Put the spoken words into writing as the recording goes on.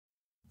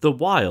The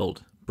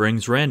wild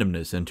brings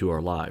randomness into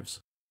our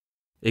lives.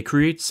 It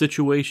creates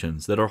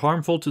situations that are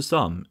harmful to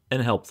some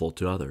and helpful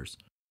to others.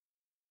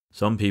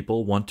 Some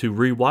people want to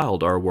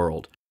rewild our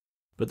world,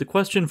 but the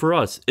question for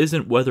us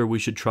isn't whether we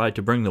should try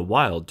to bring the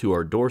wild to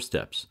our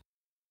doorsteps.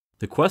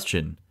 The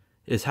question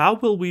is, how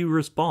will we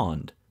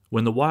respond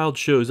when the wild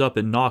shows up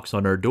and knocks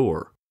on our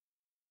door,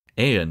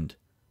 and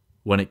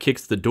when it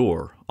kicks the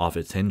door off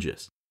its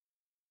hinges?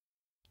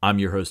 I'm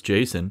your host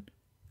Jason,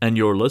 and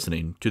you're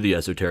listening to the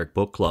Esoteric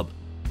Book Club.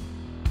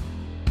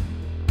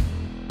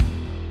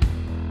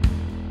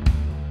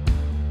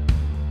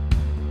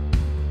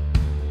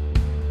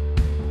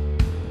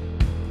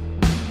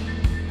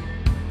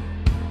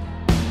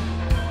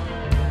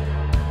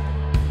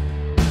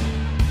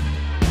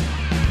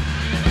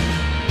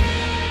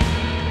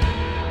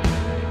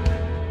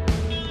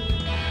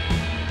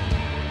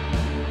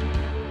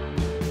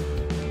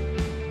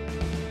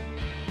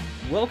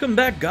 Welcome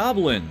back,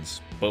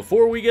 goblins!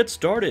 Before we get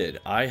started,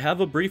 I have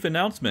a brief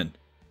announcement.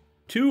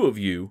 2 of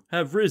you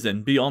have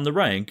risen beyond the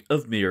rank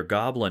of mere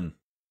goblin.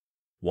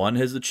 One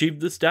has achieved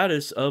the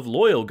status of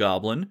loyal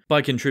goblin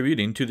by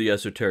contributing to the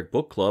Esoteric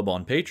Book Club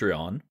on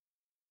Patreon.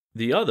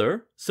 The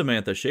other,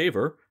 Samantha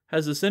Shaver,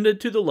 has ascended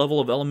to the level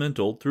of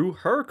elemental through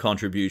her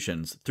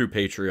contributions through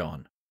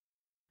Patreon.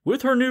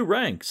 With her new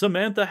rank,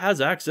 Samantha has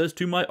access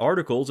to my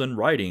articles and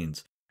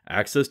writings,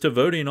 access to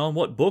voting on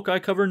what book I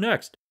cover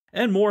next,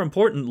 and more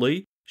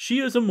importantly, she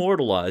is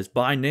immortalized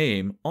by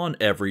name on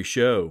every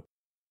show.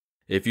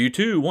 If you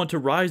too want to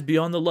rise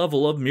beyond the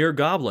level of mere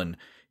goblin,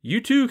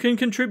 you too can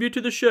contribute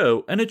to the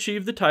show and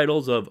achieve the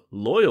titles of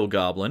Loyal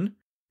Goblin,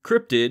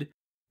 Cryptid,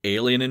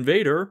 Alien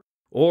Invader,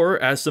 or,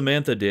 as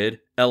Samantha did,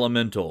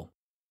 Elemental.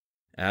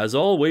 As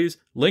always,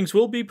 links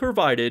will be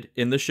provided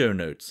in the show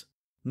notes.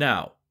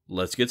 Now,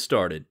 let's get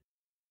started.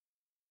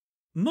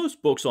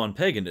 Most books on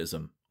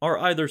paganism are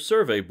either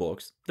survey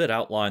books that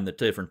outline the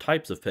different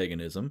types of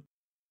paganism,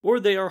 or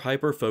they are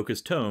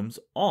hyper-focused tomes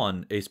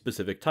on a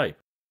specific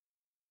type.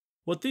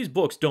 What these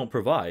books don't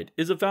provide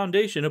is a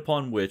foundation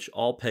upon which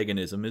all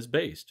paganism is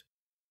based.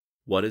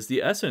 What is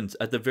the essence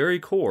at the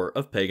very core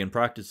of pagan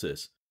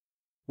practices?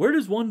 Where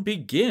does one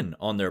begin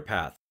on their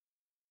path?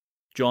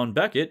 John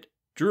Beckett,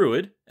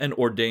 Druid and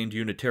ordained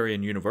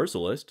Unitarian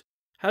Universalist,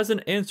 has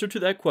an answer to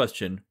that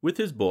question with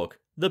his book,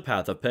 The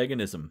Path of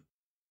Paganism.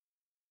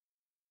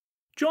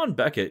 John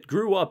Beckett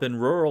grew up in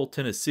rural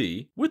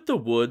Tennessee with the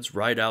woods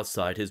right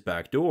outside his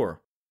back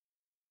door.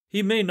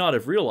 He may not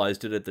have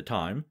realized it at the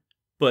time,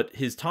 but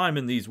his time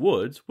in these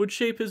woods would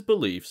shape his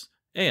beliefs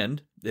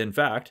and, in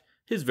fact,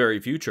 his very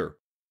future.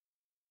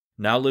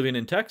 Now living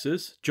in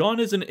Texas, John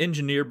is an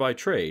engineer by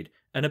trade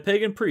and a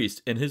pagan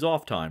priest in his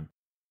off time.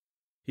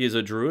 He is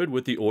a druid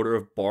with the Order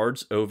of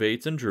Bards,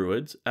 Ovates, and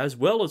Druids, as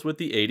well as with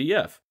the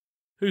ADF,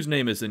 whose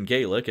name is in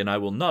Gaelic, and I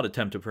will not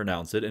attempt to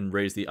pronounce it and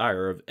raise the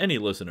ire of any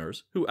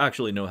listeners who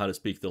actually know how to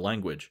speak the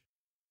language.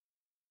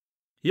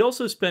 He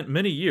also spent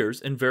many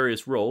years in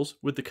various roles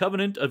with the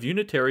Covenant of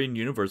Unitarian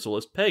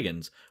Universalist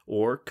Pagans,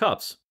 or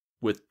CUPS,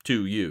 with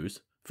 2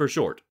 U's, for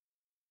short.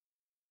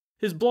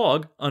 His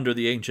blog, Under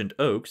the Ancient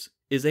Oaks,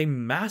 is a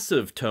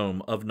massive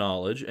tome of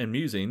knowledge and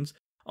musings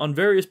on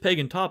various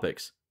pagan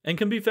topics, and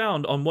can be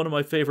found on one of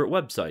my favorite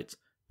websites,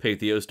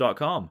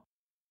 patheos.com.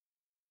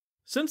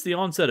 Since the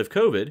onset of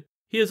COVID,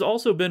 he has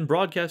also been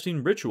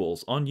broadcasting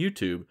rituals on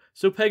YouTube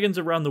so pagans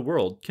around the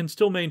world can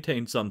still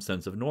maintain some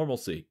sense of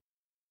normalcy.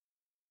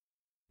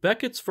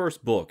 Beckett's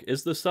first book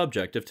is the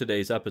subject of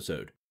today's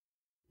episode.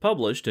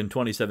 Published in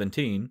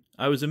 2017,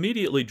 I was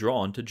immediately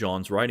drawn to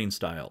John's writing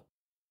style.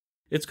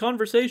 It's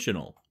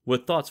conversational,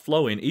 with thoughts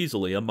flowing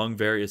easily among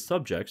various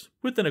subjects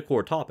within a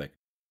core topic.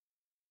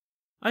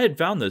 I had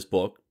found this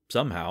book,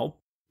 somehow,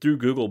 through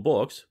Google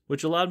Books,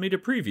 which allowed me to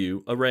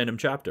preview a random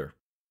chapter.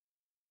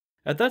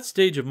 At that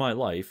stage of my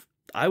life,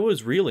 I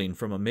was reeling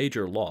from a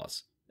major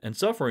loss and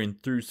suffering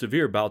through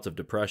severe bouts of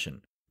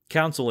depression.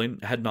 Counseling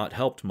had not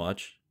helped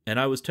much, and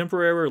I was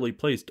temporarily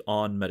placed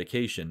on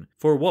medication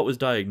for what was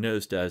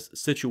diagnosed as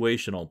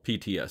situational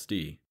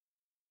PTSD.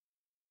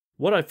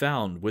 What I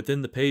found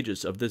within the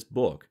pages of this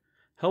book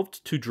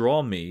helped to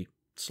draw me,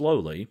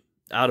 slowly,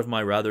 out of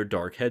my rather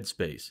dark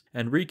headspace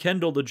and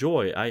rekindle the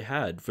joy I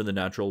had for the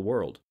natural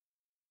world.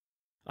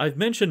 I've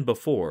mentioned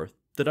before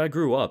that I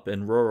grew up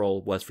in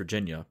rural West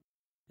Virginia,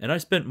 and I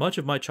spent much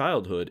of my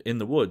childhood in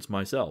the woods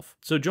myself,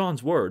 so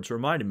John's words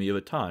reminded me of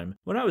a time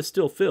when I was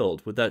still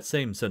filled with that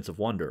same sense of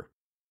wonder.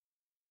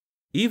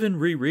 Even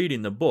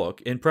rereading the book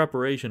in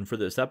preparation for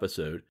this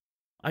episode,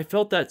 I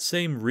felt that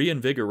same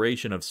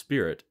reinvigoration of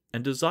spirit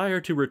and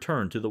desire to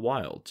return to the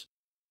wilds.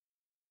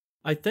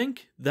 I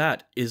think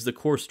that is the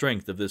core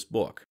strength of this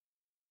book.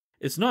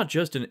 It's not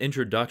just an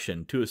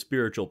introduction to a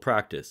spiritual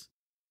practice,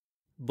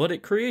 but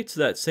it creates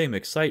that same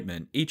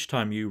excitement each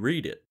time you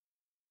read it.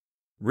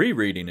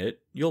 Rereading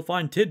it, you'll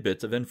find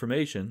tidbits of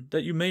information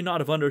that you may not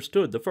have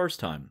understood the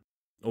first time,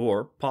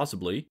 or,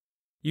 possibly,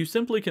 you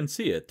simply can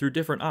see it through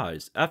different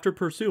eyes after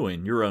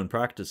pursuing your own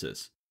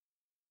practices.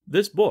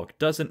 This book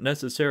doesn't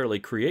necessarily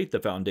create the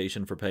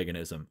foundation for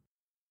paganism,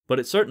 but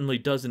it certainly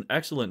does an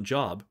excellent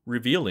job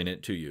revealing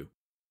it to you.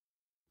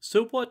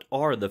 So what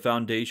are the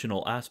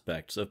foundational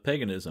aspects of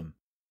paganism?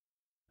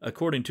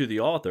 According to the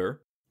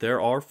author, there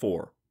are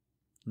four: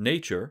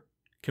 nature,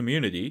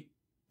 community,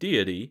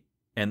 deity,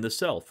 and the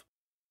self.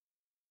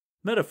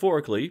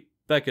 Metaphorically,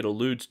 Beckett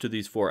alludes to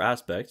these four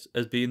aspects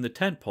as being the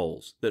tent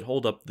poles that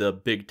hold up the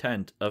big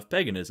tent of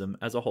paganism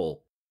as a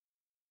whole.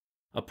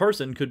 A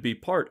person could be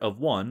part of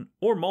one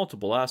or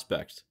multiple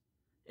aspects.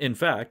 In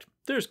fact,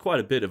 there's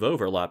quite a bit of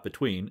overlap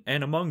between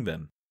and among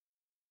them.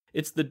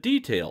 It's the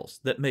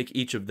details that make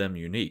each of them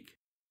unique.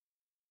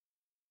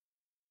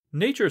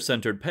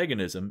 Nature-centered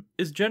paganism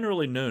is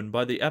generally known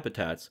by the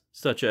epithets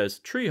such as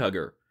tree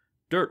hugger,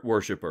 dirt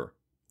worshipper,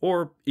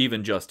 or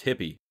even just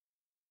hippie.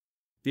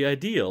 The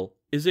ideal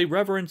is a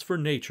reverence for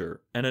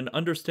nature and an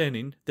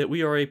understanding that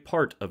we are a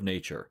part of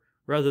nature,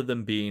 rather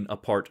than being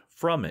apart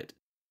from it.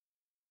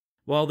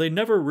 While they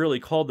never really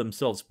called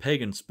themselves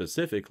pagans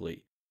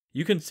specifically,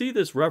 you can see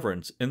this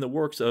reverence in the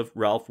works of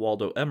Ralph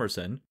Waldo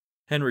Emerson,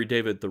 Henry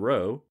David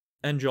Thoreau,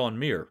 and John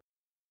Muir.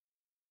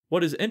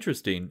 What is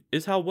interesting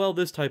is how well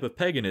this type of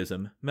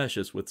paganism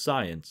meshes with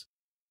science.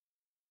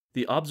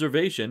 The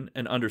observation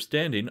and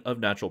understanding of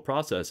natural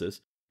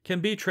processes can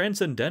be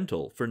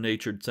transcendental for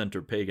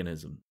nature-centered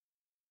paganism.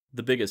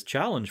 The biggest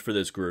challenge for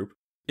this group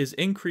is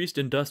increased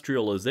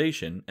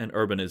industrialization and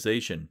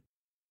urbanization.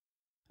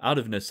 Out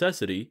of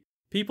necessity,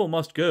 people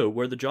must go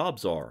where the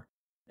jobs are,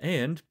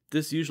 and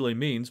this usually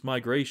means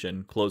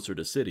migration closer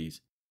to cities,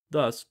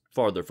 thus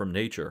farther from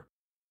nature.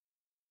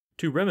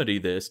 To remedy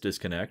this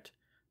disconnect,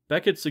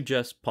 Beckett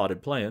suggests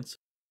potted plants,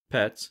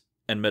 pets,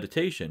 and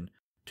meditation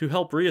to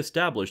help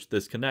re-establish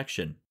this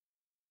connection.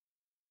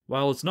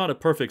 While it's not a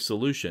perfect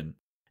solution,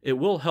 it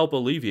will help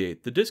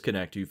alleviate the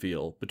disconnect you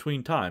feel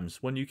between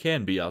times when you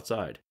can be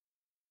outside.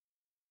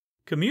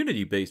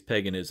 Community-based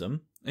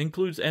paganism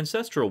includes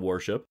ancestral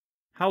worship,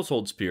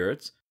 household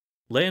spirits,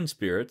 land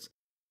spirits,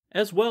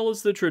 as well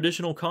as the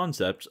traditional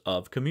concepts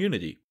of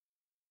community.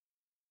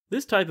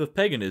 This type of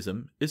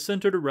paganism is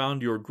centered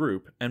around your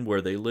group and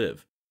where they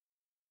live.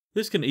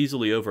 This can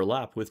easily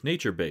overlap with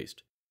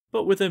nature-based,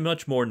 but with a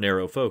much more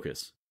narrow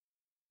focus.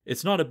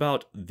 It's not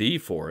about the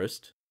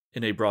forest,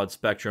 in a broad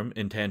spectrum,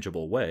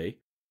 intangible way,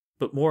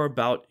 but more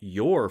about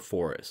your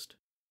forest.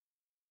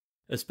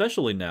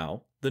 Especially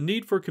now, the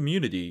need for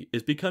community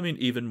is becoming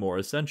even more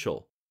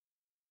essential.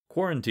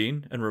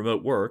 Quarantine and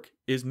remote work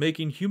is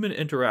making human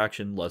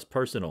interaction less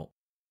personal.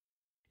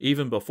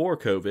 Even before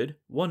COVID,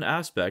 one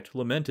aspect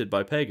lamented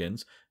by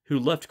pagans who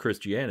left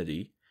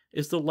Christianity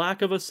is the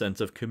lack of a sense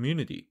of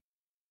community.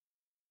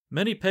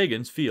 Many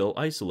pagans feel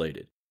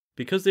isolated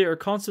because they are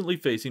constantly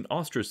facing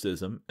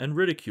ostracism and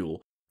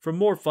ridicule from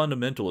more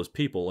fundamentalist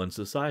people in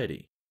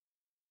society.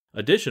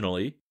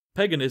 Additionally,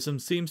 paganism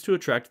seems to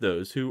attract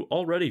those who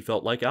already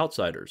felt like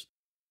outsiders,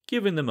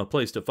 giving them a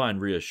place to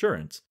find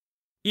reassurance,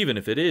 even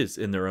if it is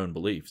in their own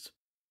beliefs.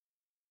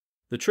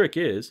 The trick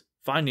is,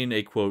 finding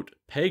a quote,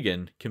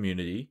 pagan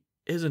community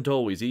isn't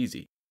always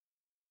easy.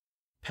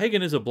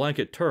 Pagan is a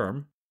blanket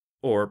term,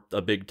 or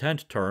a big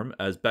tent term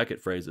as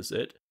Beckett phrases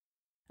it,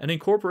 and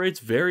incorporates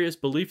various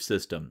belief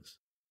systems.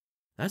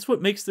 That's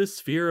what makes this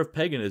sphere of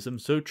paganism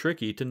so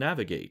tricky to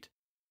navigate.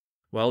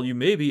 While you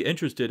may be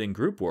interested in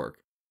group work,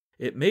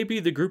 it may be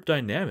the group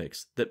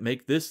dynamics that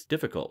make this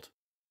difficult.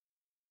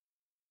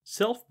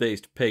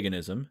 Self-based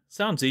paganism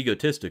sounds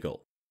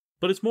egotistical,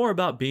 but it's more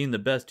about being the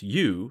best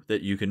you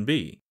that you can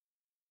be.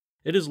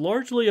 It is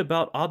largely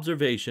about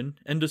observation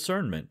and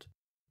discernment,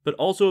 but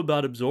also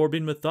about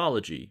absorbing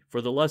mythology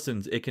for the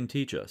lessons it can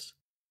teach us.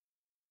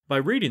 By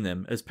reading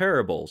them as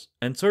parables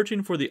and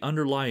searching for the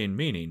underlying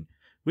meaning,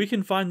 we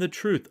can find the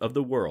truth of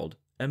the world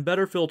and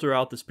better filter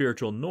out the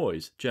spiritual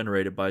noise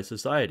generated by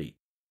society.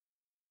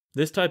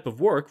 This type of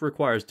work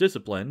requires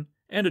discipline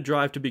and a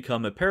drive to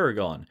become a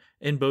paragon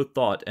in both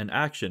thought and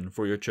action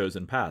for your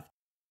chosen path.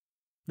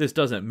 This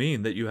doesn't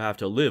mean that you have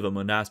to live a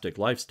monastic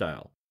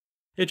lifestyle.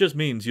 It just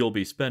means you'll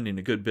be spending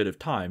a good bit of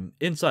time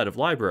inside of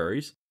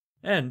libraries,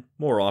 and,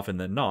 more often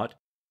than not,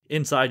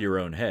 inside your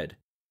own head.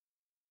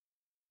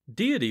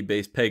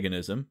 Deity-based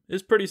paganism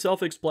is pretty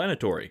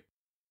self-explanatory.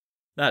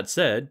 That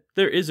said,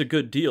 there is a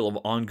good deal of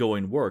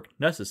ongoing work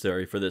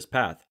necessary for this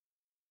path.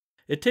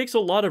 It takes a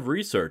lot of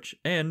research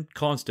and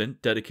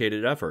constant,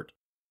 dedicated effort.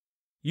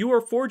 You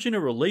are forging a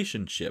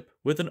relationship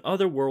with an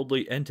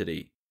otherworldly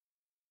entity.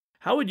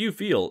 How would you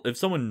feel if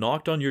someone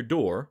knocked on your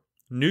door,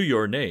 knew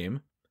your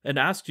name, and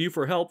asked you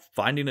for help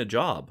finding a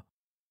job?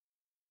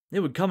 It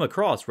would come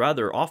across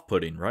rather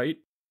off-putting, right?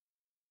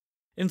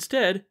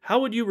 Instead, how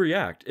would you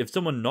react if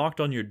someone knocked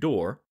on your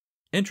door,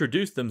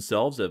 introduced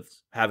themselves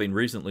as having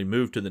recently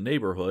moved to the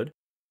neighborhood,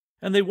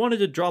 and they wanted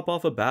to drop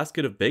off a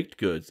basket of baked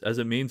goods as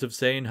a means of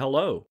saying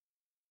hello?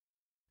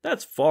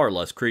 That's far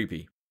less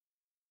creepy.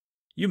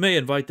 You may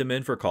invite them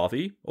in for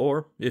coffee,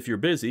 or, if you're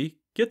busy,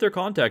 get their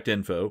contact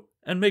info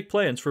and make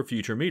plans for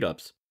future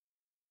meetups.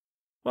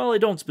 While I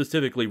don't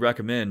specifically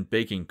recommend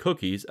baking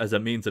cookies as a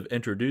means of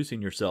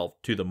introducing yourself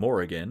to the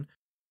Morrigan,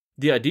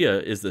 the idea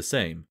is the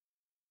same.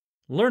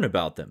 Learn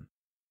about them,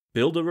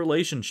 build a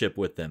relationship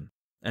with them,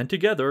 and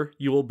together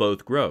you will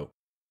both grow.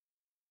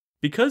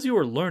 Because you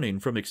are learning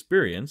from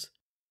experience,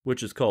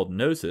 which is called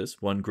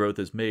gnosis when growth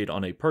is made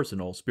on a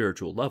personal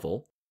spiritual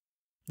level,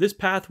 this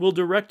path will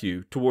direct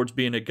you towards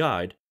being a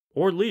guide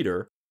or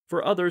leader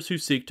for others who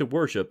seek to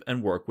worship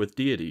and work with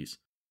deities.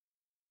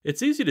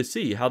 It's easy to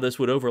see how this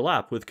would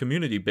overlap with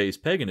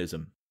community-based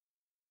paganism.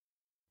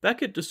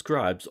 Beckett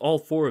describes all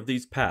four of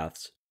these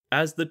paths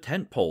as the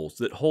tent poles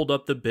that hold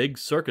up the big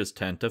circus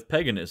tent of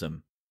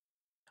paganism.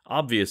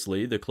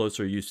 Obviously, the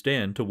closer you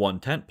stand to one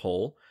tent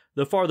pole,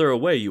 the farther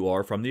away you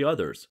are from the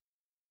others.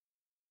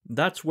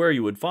 That's where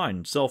you would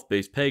find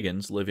self-based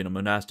pagans living a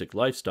monastic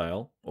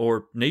lifestyle,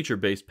 or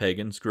nature-based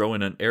pagans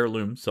growing an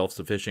heirloom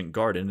self-sufficient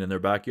garden in their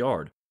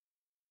backyard.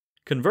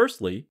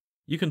 Conversely,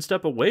 you can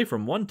step away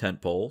from one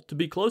tent pole to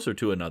be closer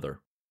to another.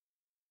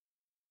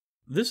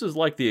 This is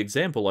like the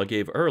example I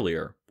gave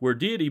earlier, where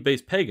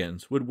deity-based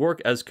pagans would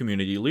work as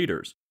community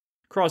leaders,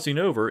 crossing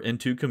over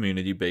into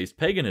community-based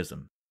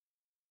paganism.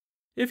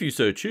 If you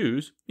so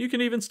choose, you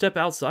can even step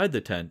outside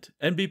the tent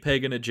and be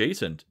pagan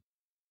adjacent.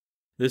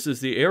 This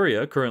is the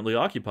area currently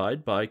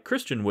occupied by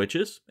Christian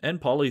witches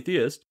and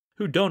polytheists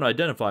who don't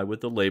identify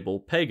with the label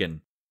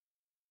pagan.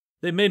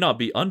 They may not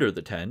be under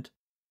the tent,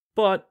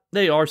 but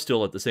they are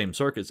still at the same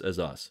circus as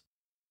us.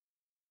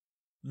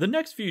 The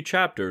next few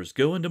chapters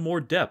go into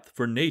more depth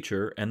for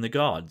nature and the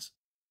gods.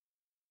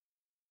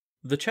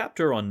 The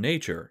chapter on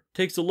nature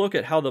takes a look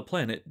at how the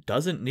planet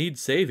doesn't need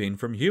saving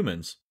from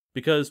humans,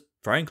 because,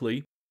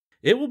 frankly,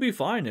 it will be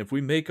fine if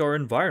we make our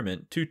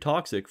environment too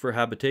toxic for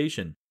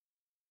habitation.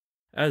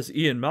 As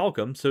Ian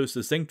Malcolm so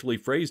succinctly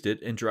phrased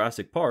it in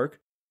Jurassic Park,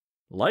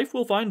 life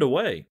will find a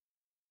way.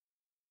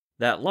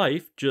 That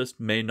life just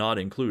may not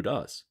include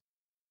us.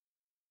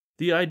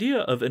 The idea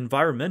of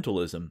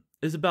environmentalism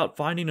is about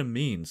finding a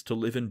means to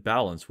live in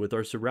balance with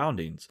our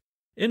surroundings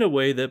in a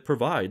way that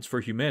provides for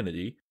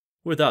humanity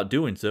without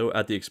doing so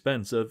at the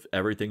expense of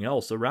everything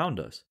else around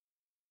us.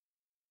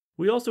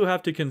 We also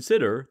have to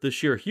consider the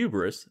sheer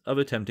hubris of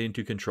attempting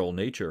to control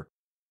nature.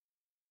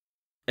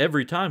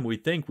 Every time we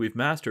think we've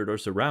mastered our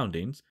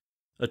surroundings,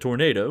 a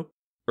tornado,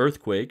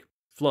 earthquake,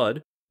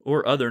 flood,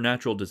 or other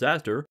natural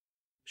disaster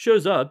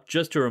shows up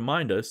just to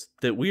remind us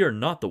that we are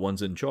not the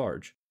ones in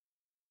charge.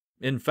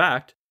 In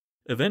fact,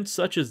 events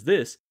such as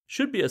this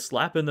should be a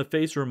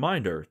slap-in-the-face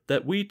reminder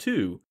that we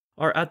too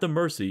are at the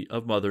mercy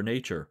of Mother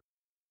Nature.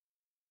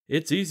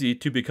 It's easy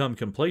to become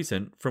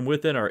complacent from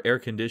within our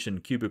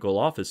air-conditioned cubicle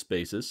office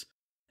spaces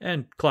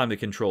and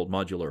climate-controlled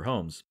modular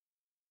homes.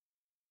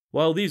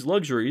 While these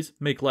luxuries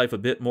make life a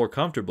bit more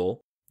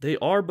comfortable, they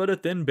are but a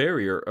thin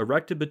barrier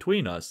erected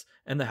between us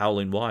and the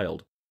howling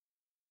wild.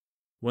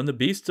 When the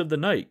beasts of the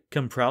night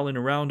come prowling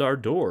around our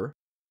door,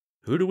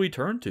 who do we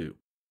turn to?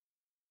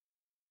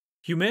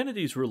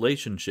 Humanity's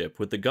relationship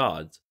with the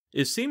gods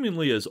is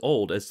seemingly as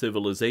old as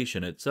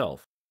civilization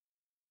itself.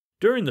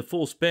 During the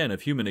full span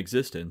of human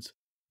existence,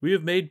 we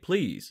have made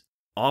pleas,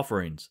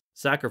 offerings,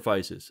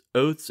 sacrifices,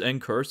 oaths,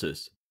 and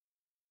curses.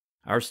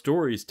 Our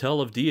stories tell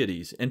of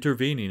deities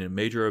intervening in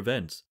major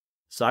events,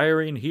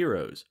 siring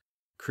heroes,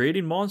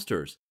 creating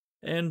monsters,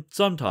 and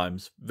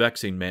sometimes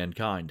vexing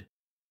mankind.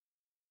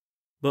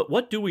 But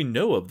what do we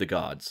know of the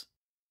gods?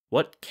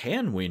 What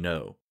can we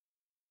know?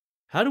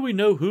 How do we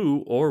know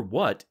who or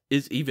what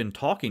is even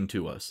talking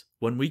to us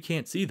when we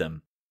can't see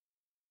them?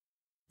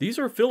 These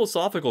are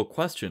philosophical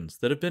questions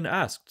that have been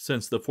asked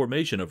since the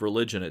formation of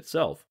religion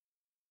itself,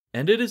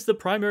 and it is the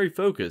primary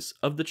focus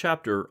of the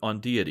chapter on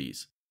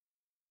deities.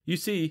 You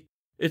see,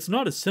 it's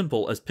not as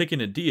simple as picking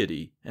a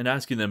deity and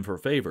asking them for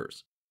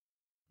favors.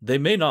 They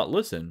may not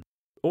listen,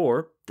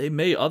 or they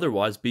may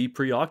otherwise be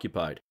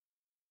preoccupied.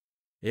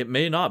 It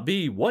may not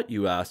be what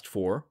you asked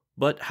for,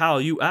 but how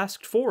you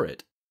asked for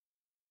it.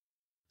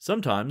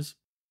 Sometimes,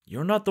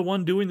 you're not the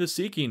one doing the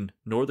seeking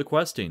nor the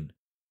questing.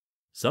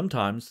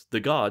 Sometimes the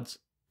gods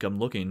come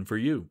looking for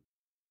you.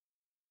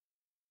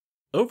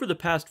 Over the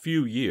past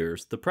few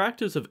years, the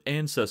practice of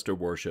ancestor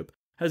worship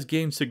has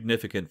gained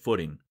significant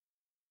footing.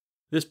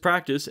 This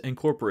practice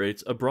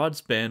incorporates a broad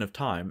span of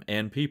time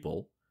and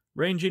people,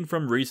 ranging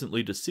from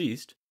recently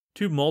deceased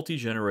to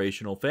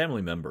multi-generational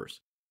family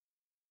members.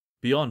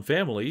 Beyond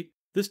family,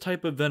 this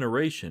type of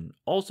veneration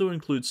also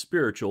includes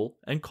spiritual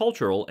and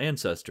cultural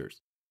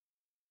ancestors.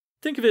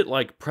 Think of it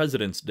like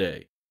President's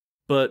Day,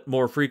 but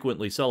more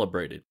frequently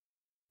celebrated,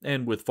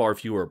 and with far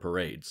fewer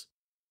parades.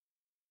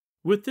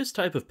 With this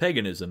type of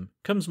paganism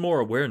comes more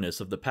awareness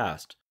of the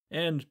past,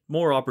 and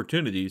more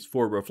opportunities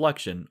for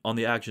reflection on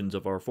the actions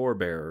of our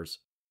forebears.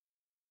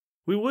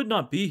 We would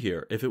not be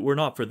here if it were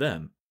not for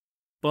them,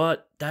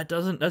 but that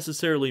doesn't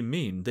necessarily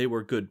mean they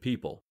were good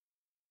people.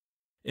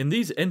 In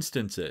these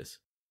instances,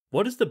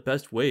 what is the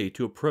best way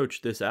to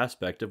approach this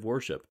aspect of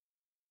worship?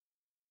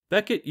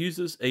 Beckett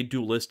uses a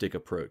dualistic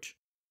approach.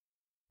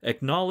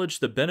 Acknowledge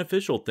the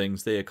beneficial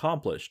things they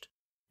accomplished,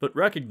 but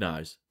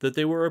recognize that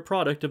they were a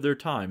product of their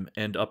time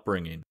and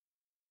upbringing.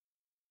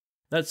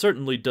 That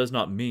certainly does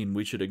not mean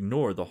we should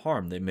ignore the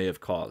harm they may have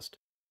caused,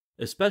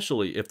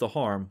 especially if the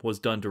harm was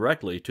done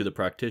directly to the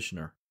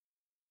practitioner.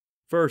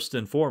 First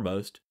and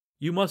foremost,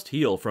 you must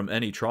heal from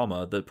any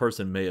trauma the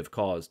person may have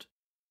caused.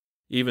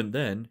 Even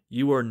then,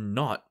 you are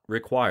not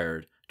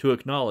required to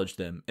acknowledge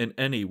them in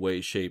any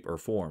way, shape, or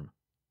form.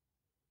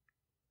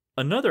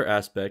 Another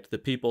aspect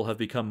that people have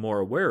become more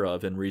aware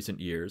of in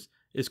recent years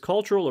is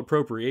cultural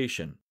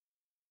appropriation.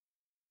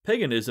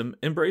 Paganism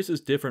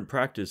embraces different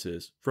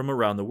practices from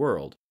around the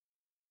world.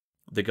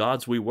 The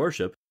gods we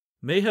worship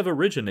may have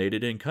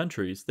originated in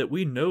countries that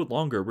we no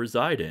longer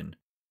reside in,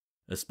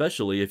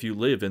 especially if you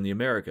live in the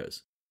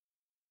Americas.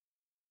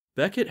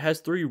 Beckett has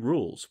 3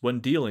 rules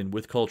when dealing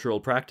with cultural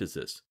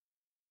practices.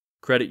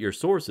 Credit your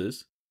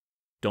sources,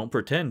 don't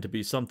pretend to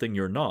be something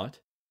you're not,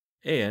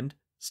 and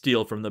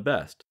steal from the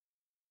best.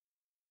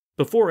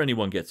 Before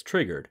anyone gets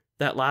triggered,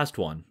 that last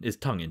one is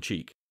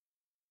tongue-in-cheek.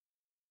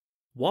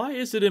 Why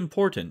is it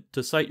important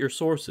to cite your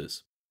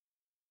sources?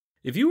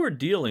 If you are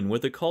dealing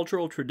with a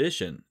cultural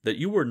tradition that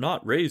you were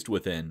not raised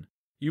within,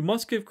 you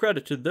must give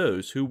credit to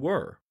those who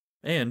were,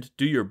 and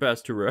do your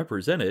best to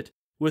represent it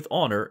with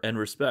honor and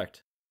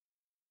respect.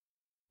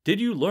 Did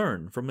you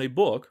learn from a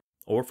book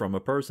or from a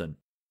person?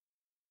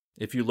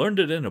 If you learned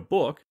it in a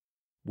book,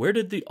 where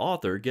did the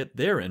author get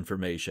their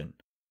information?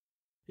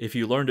 If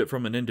you learned it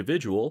from an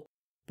individual,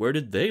 where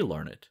did they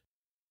learn it?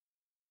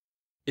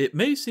 It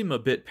may seem a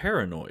bit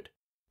paranoid,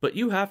 but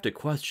you have to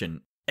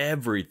question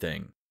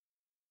everything.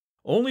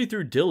 Only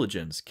through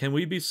diligence can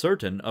we be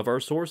certain of our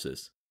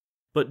sources.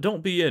 But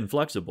don't be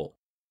inflexible.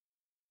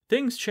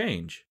 Things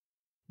change,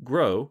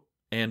 grow,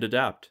 and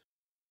adapt.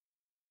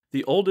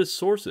 The oldest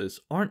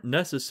sources aren't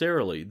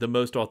necessarily the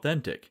most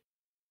authentic.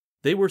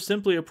 They were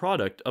simply a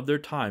product of their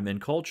time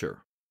and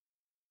culture.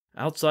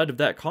 Outside of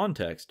that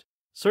context,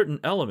 certain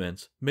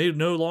elements may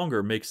no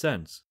longer make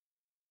sense.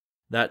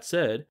 That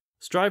said,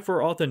 strive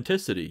for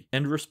authenticity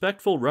and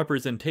respectful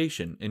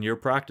representation in your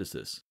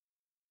practices.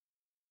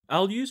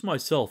 I'll use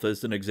myself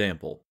as an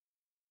example.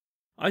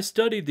 I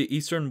studied the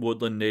Eastern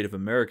Woodland Native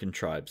American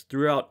tribes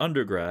throughout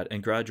undergrad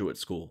and graduate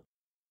school.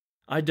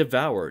 I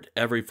devoured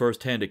every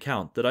first-hand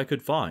account that I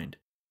could find,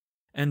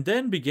 and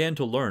then began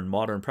to learn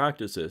modern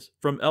practices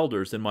from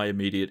elders in my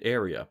immediate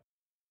area.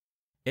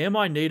 Am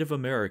I Native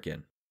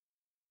American?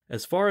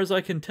 As far as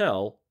I can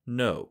tell,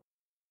 no.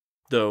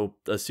 Though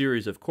a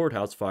series of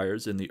courthouse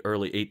fires in the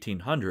early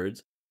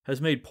 1800s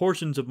has made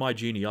portions of my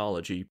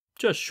genealogy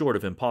just short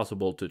of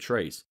impossible to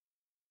trace.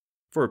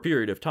 For a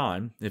period of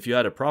time, if you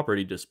had a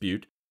property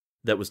dispute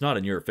that was not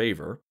in your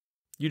favor,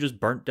 you just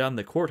burnt down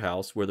the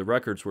courthouse where the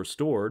records were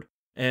stored,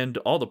 and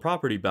all the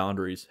property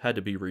boundaries had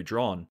to be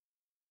redrawn.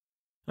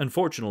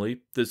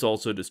 Unfortunately, this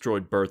also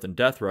destroyed birth and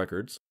death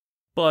records,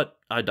 but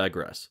I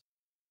digress.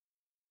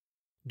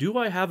 Do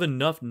I have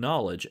enough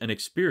knowledge and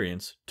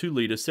experience to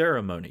lead a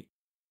ceremony?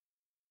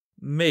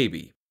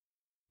 Maybe,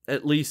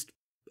 at least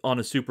on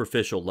a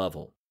superficial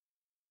level.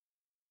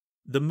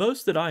 The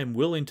most that I am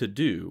willing to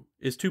do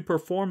is to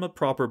perform a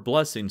proper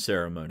blessing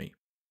ceremony,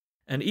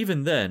 and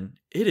even then,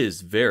 it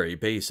is very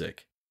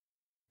basic.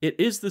 It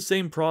is the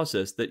same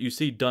process that you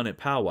see done at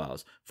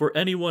powwows for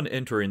anyone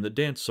entering the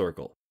dance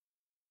circle.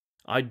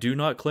 I do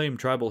not claim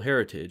tribal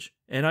heritage,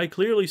 and I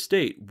clearly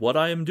state what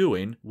I am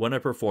doing when I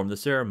perform the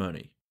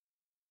ceremony.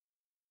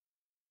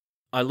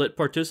 I let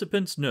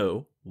participants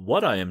know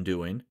what I am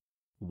doing,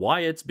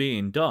 why it's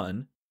being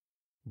done,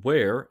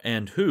 where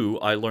and who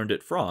I learned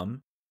it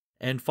from,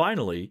 and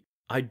finally,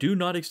 I do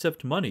not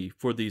accept money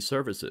for these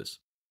services.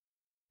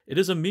 It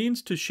is a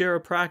means to share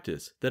a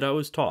practice that I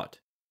was taught,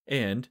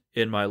 and,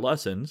 in my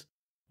lessons,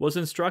 was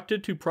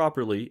instructed to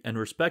properly and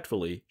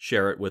respectfully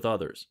share it with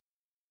others.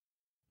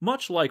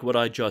 Much like what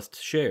I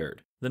just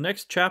shared, the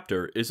next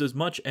chapter is as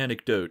much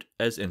anecdote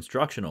as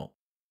instructional.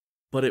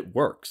 But it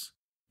works,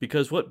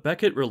 because what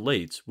Beckett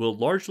relates will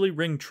largely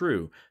ring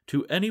true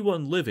to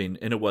anyone living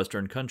in a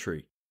Western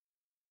country.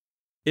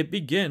 It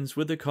begins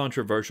with a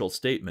controversial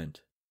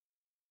statement.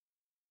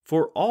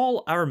 For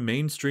all our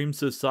mainstream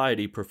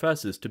society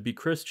professes to be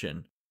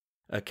Christian,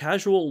 a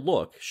casual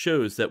look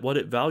shows that what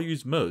it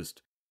values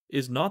most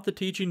is not the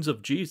teachings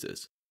of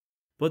Jesus,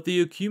 but the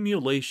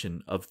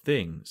accumulation of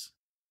things.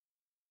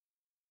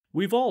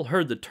 We've all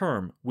heard the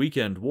term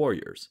weekend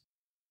warriors,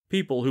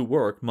 people who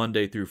work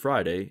Monday through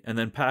Friday and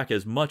then pack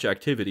as much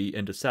activity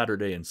into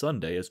Saturday and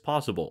Sunday as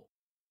possible.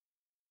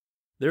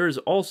 There is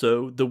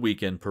also the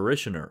weekend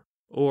parishioner,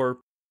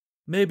 or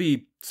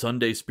maybe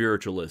Sunday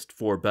spiritualist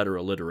for better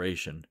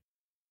alliteration.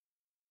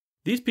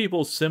 These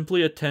people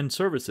simply attend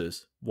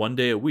services one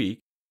day a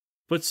week,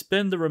 but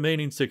spend the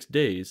remaining 6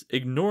 days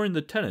ignoring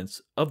the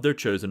tenets of their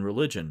chosen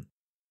religion.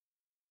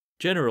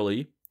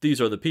 Generally,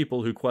 these are the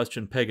people who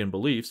question pagan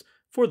beliefs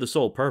for the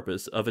sole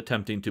purpose of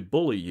attempting to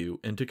bully you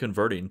into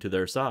converting to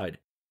their side.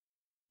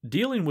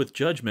 Dealing with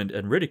judgment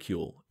and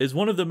ridicule is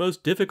one of the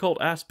most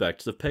difficult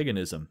aspects of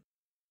paganism.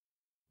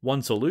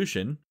 One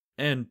solution,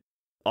 and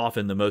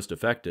often the most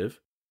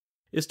effective,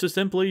 is to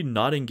simply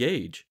not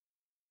engage.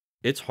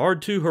 It's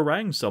hard to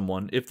harangue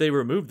someone if they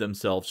remove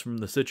themselves from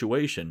the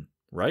situation,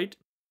 right?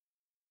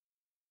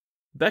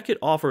 Beckett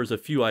offers a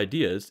few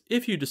ideas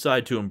if you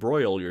decide to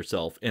embroil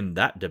yourself in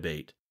that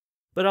debate,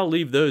 but I'll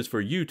leave those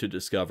for you to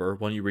discover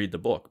when you read the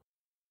book.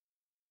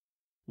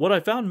 What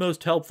I found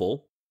most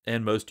helpful,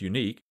 and most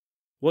unique,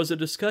 was a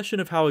discussion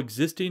of how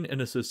existing in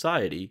a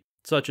society,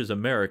 such as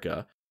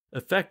America,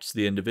 affects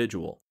the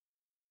individual.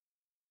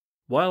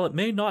 While it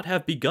may not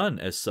have begun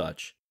as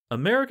such,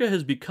 America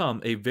has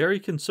become a very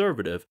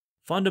conservative,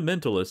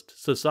 fundamentalist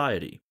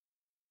society.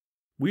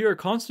 We are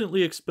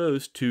constantly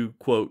exposed to,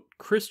 quote,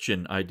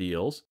 Christian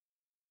ideals,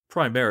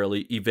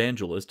 primarily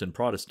evangelist and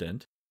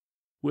Protestant,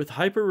 with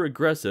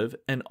hyper-regressive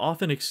and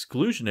often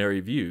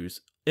exclusionary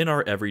views in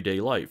our everyday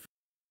life.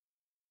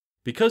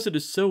 Because it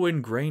is so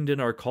ingrained in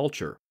our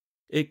culture,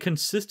 it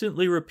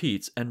consistently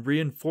repeats and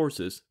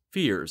reinforces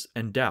fears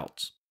and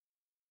doubts.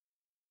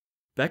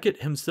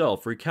 Beckett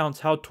himself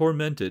recounts how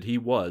tormented he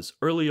was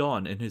early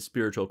on in his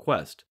spiritual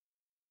quest.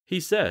 He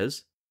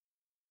says,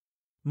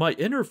 "My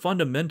inner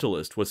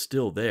fundamentalist was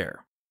still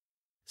there,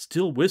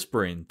 still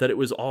whispering that it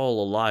was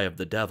all a lie of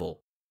the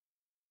devil.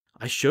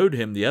 I showed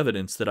him the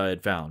evidence that I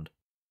had found.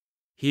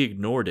 He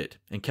ignored it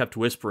and kept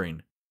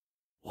whispering,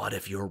 'What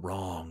if you're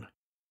wrong?'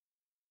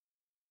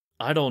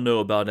 I don't know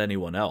about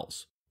anyone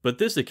else, but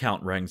this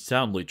account rang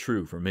soundly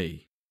true for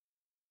me."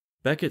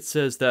 Beckett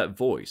says that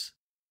voice,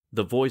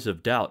 the voice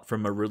of doubt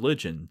from a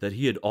religion that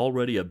he had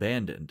already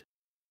abandoned,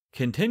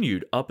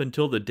 continued up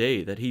until the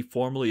day that he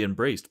formally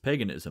embraced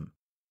paganism,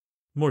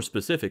 more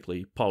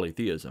specifically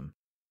polytheism.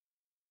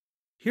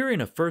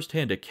 Hearing a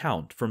first-hand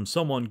account from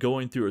someone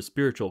going through a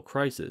spiritual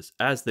crisis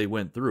as they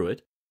went through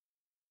it,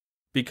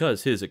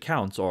 because his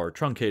accounts are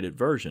truncated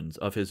versions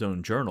of his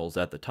own journals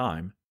at the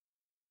time,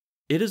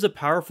 it is a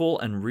powerful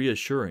and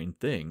reassuring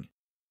thing.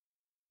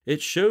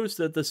 It shows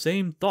that the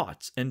same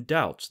thoughts and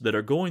doubts that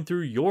are going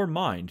through your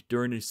mind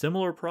during a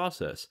similar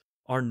process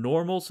are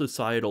normal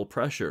societal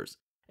pressures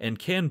and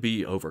can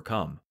be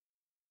overcome.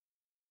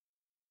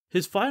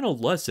 His final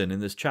lesson in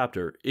this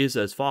chapter is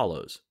as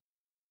follows: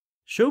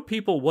 show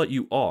people what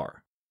you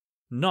are,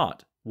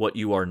 not what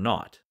you are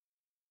not.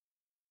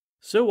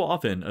 So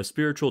often, a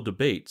spiritual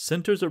debate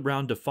centers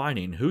around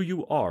defining who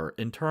you are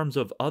in terms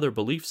of other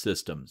belief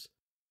systems.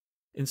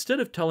 Instead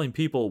of telling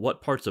people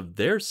what parts of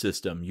their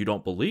system you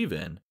don't believe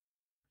in,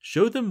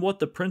 show them what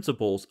the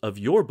principles of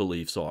your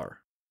beliefs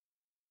are.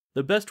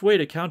 The best way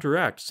to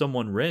counteract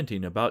someone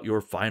ranting about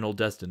your final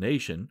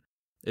destination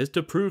is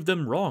to prove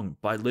them wrong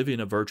by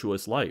living a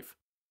virtuous life.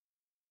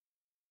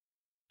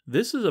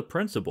 This is a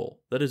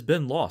principle that has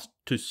been lost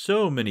to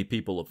so many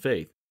people of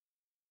faith.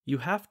 You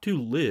have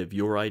to live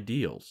your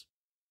ideals.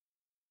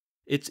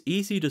 It's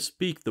easy to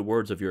speak the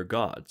words of your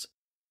gods,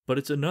 but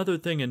it's another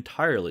thing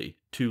entirely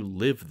to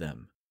live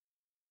them.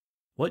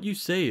 What you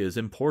say is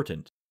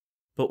important,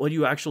 but what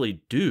you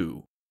actually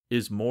do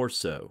is more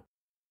so.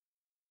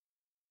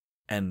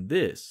 And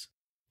this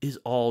is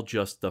all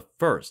just the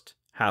first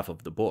half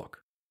of the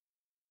book.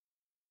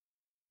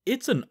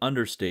 It's an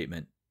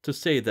understatement to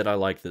say that I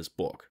like this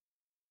book.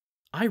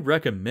 I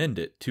recommend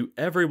it to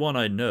everyone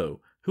I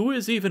know who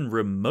is even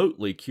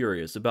remotely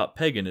curious about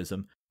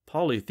paganism,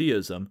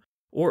 polytheism,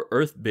 or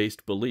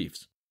earth-based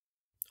beliefs.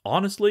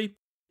 Honestly,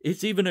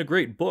 it's even a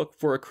great book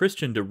for a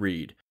Christian to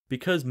read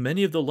because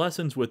many of the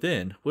lessons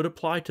within would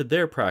apply to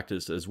their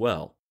practice as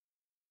well.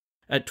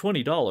 At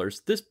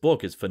 $20, this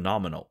book is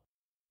phenomenal.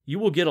 You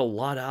will get a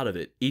lot out of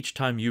it each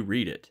time you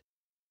read it.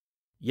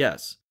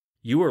 Yes,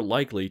 you are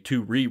likely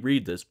to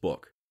reread this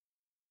book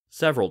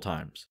several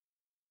times.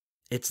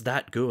 It's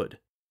that good.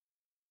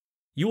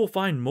 You will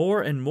find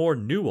more and more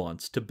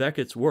nuance to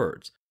Beckett's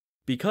words,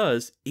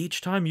 because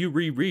each time you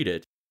reread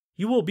it,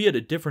 you will be at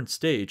a different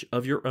stage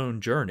of your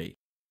own journey.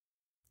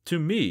 To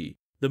me,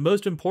 the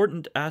most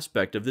important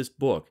aspect of this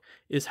book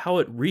is how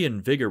it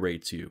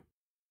reinvigorates you.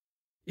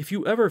 If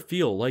you ever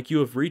feel like you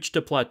have reached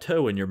a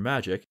plateau in your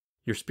magic,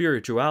 your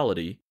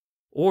spirituality,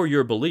 or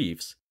your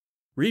beliefs,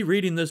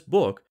 rereading this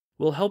book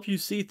will help you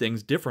see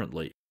things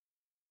differently.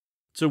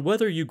 So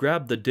whether you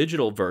grab the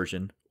digital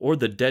version or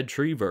the Dead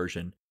Tree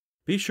version,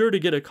 be sure to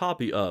get a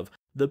copy of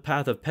The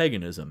Path of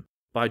Paganism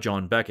by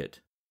John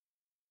Beckett.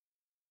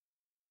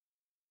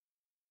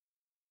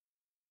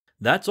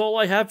 That's all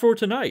I have for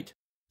tonight.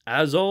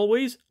 As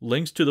always,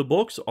 links to the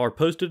books are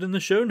posted in the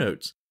show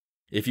notes.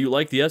 If you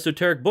like the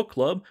Esoteric Book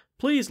Club,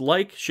 please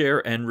like,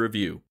 share, and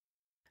review.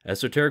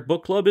 Esoteric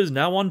Book Club is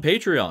now on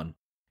Patreon.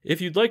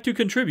 If you'd like to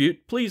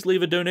contribute, please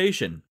leave a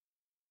donation.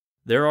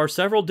 There are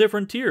several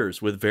different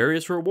tiers with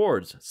various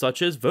rewards,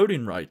 such as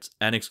voting rights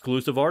and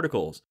exclusive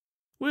articles,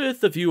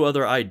 with a few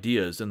other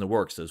ideas in the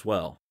works as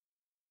well.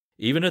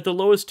 Even at the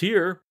lowest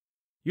tier,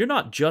 you're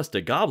not just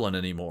a goblin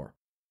anymore.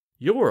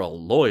 You're a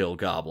loyal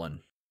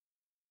goblin.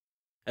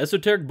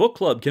 Esoteric Book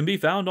Club can be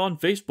found on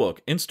Facebook,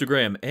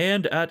 Instagram,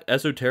 and at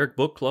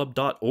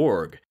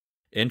esotericbookclub.org.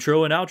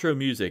 Intro and outro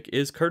music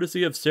is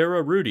courtesy of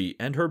Sarah Rudy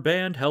and her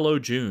band Hello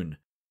June.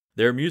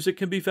 Their music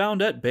can be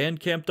found at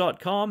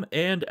bandcamp.com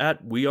and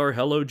at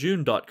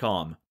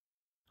wearehellojune.com.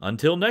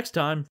 Until next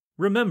time,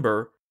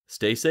 remember,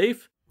 stay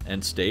safe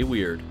and stay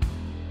weird.